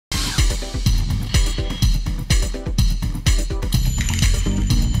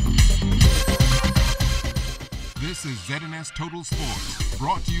ZNS Total Sports,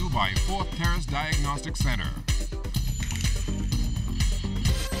 brought to you by 4th Terrace Diagnostic Center.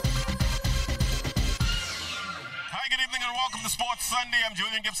 Hi, good evening and welcome to Sports Sunday. I'm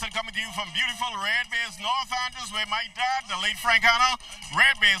Julian Gibson coming to you from beautiful Red Bay's North Andrews, where my dad, the late Frank Hanna,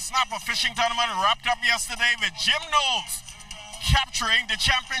 Red Bay's Snapper Fishing Tournament wrapped up yesterday with Jim Knowles capturing the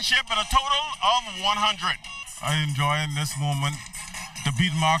championship at a total of 100. I enjoying this moment to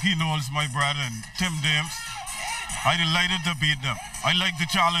beat Marky Knowles, my brother, and Tim Dames. I delighted to beat them. I like the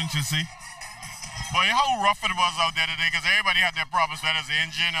challenge, you see. Boy, how rough it was out there today, because everybody had their problems, whether it's the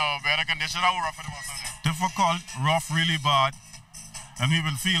engine or better condition. How rough it was out there? Difficult, rough, really bad. And we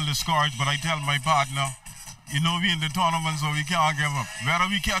will feel discouraged, but I tell my partner, you know we in the tournament, so we can't give up. Whether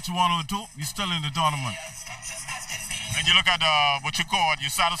we catch one or two, we still in the tournament. And you look at what you caught,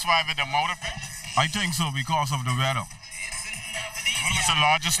 you satisfied with the amount of fish? I think so, because of the weather. What was the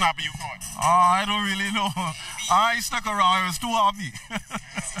largest snapper you caught? I don't really know. I stuck around, I was too happy. But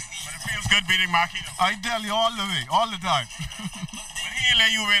it feels good beating Marky. I tell you, all the way, all the time. But he ain't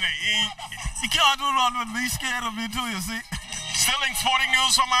let you win it. He can't do run with me, scared of me too, you see. Still in sporting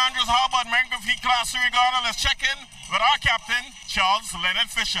news from Andrews, how about Mangrove Heat Class 3 Regatta? Let's check in with our captain, Charles Leonard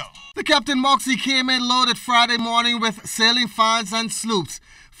Fisher. The Captain Moxie came in loaded Friday morning with sailing fans and sloops.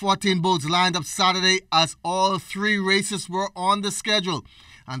 14 boats lined up Saturday as all 3 races were on the schedule.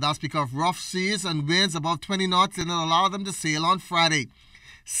 And that's because rough seas and winds above 20 knots didn't allow them to sail on Friday.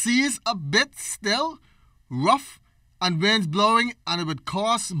 Seas a bit still, rough and winds blowing, and it would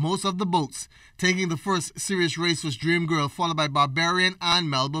cost most of the boats. Taking the first serious race was Dream Girl, followed by Barbarian and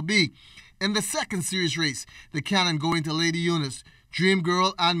Melba B. In the second serious race, the cannon going to Lady Eunice, Dream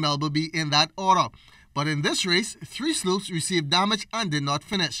Girl and Melba B in that order. But in this race, 3 sloops received damage and did not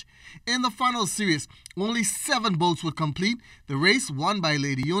finish. In the final series, only 7 boats would complete. The race won by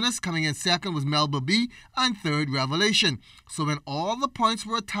Lady Eunice, coming in second was Melba B, and third Revelation. So when all the points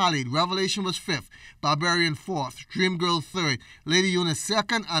were tallied, Revelation was 5th, Barbarian 4th, Dream Girl 3rd, Lady Eunice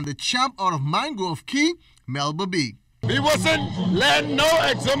 2nd, and the champ out of Mangrove Key, Melba B. We wasn't letting no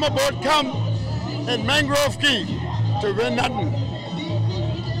Exuma boat come in Mangrove Key to win nothing.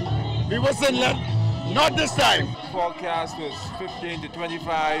 We wasn't letting. Not this time. Forecast was 15 to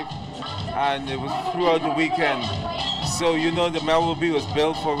 25, and it was throughout the weekend. So you know the Melba B was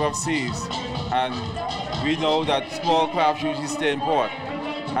built for rough seas, and we know that small craft usually stay in port.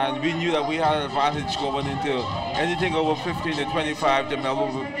 And we knew that we had an advantage going into anything over 15 to 25. The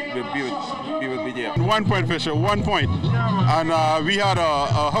Melba would be there. 1 point, Fisher, 1 point. And we had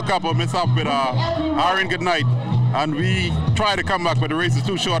a hookup or miss up with Aaron Goodnight, and we tried to come back, but the race is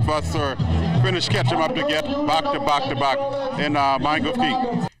too short for us to finish catching up to get back to back in Mangrove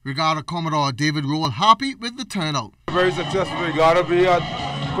Key. Regatta Commodore David Roll happy with the turnout. Very successful regatta. We had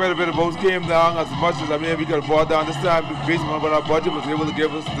quite a bit of boats came down as much as we could have brought down this time based on what our budget was able to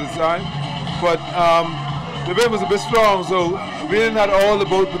give us this time. But the wind was a bit strong, so we didn't have all the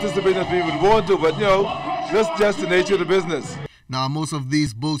boats participating as we would want to, but you know, that's just the nature of the business. Now, most of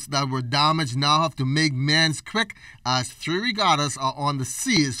these boats that were damaged now have to make amends quick, as 3 regattas are on the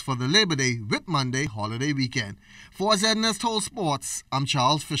seas for the Labor Day Whit Monday holiday weekend. For ZNS Total Sports, I'm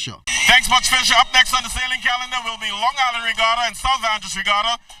Charles Fisher. Thanks much, Fisher. Up next on the sailing calendar will be Long Island Regatta and South Andrews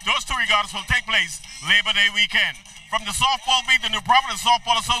Regatta. Those 2 regattas will take place Labor Day weekend. From the softball beat, the New Providence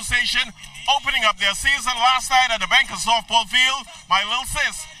Softball Association opening up their season last night at the Bankers Softball Field. My little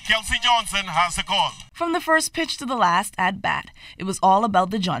sis, Kelsey Johnson, has the call. From the first pitch to the last at bat, it was all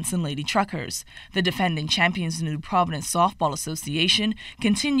about the Johnson Lady Truckers. The defending champions of the New Providence Softball Association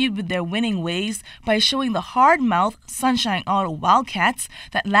continued with their winning ways by showing the hard-mouthed Sunshine Auto Wildcats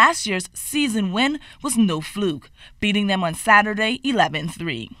that last year's season win was no fluke, beating them on Saturday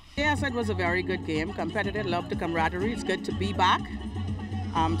 11-3. Yes, it was a very good game. Competitive, love the camaraderie. It's good to be back,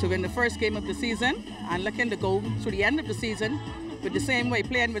 to win the first game of the season and looking to go to the end of the season with the same way,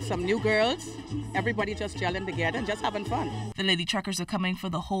 playing with some new girls, everybody just gelling together and just having fun. The Lady Truckers are coming for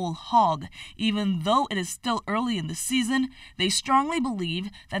the whole hog. Even though it is still early in the season, they strongly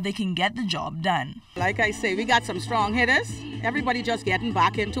believe that they can get the job done. Like I say, we got some strong hitters. Everybody just getting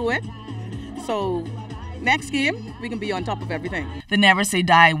back into it. So next game, we can be on top of everything. The Never Say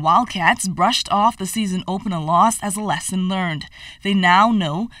Die Wildcats brushed off the season opener loss as a lesson learned. They now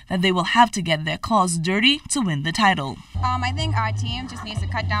know that they will have to get their claws dirty to win the title. I think our team just needs to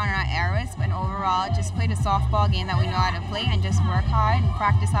cut down on our errors, but overall just play the softball game that we know how to play and just work hard and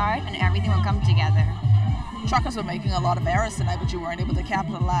practice hard and everything will come together. Truckers were making a lot of errors tonight, but you weren't able to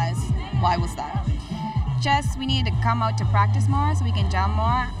capitalize. Why was that? just we need to come out to practice more so we can jump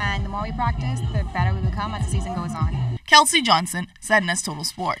more, and the more we practice, the better we become as the season goes on. Kelsey Johnson, ZNS Total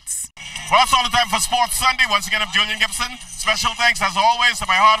Sports. Well, that's all the time for Sports Sunday. Once again, I'm Julian Gibson. Special thanks, as always, to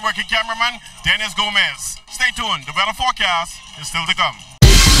my hardworking cameraman, Dennis Gomez. Stay tuned. The better forecast is still to come.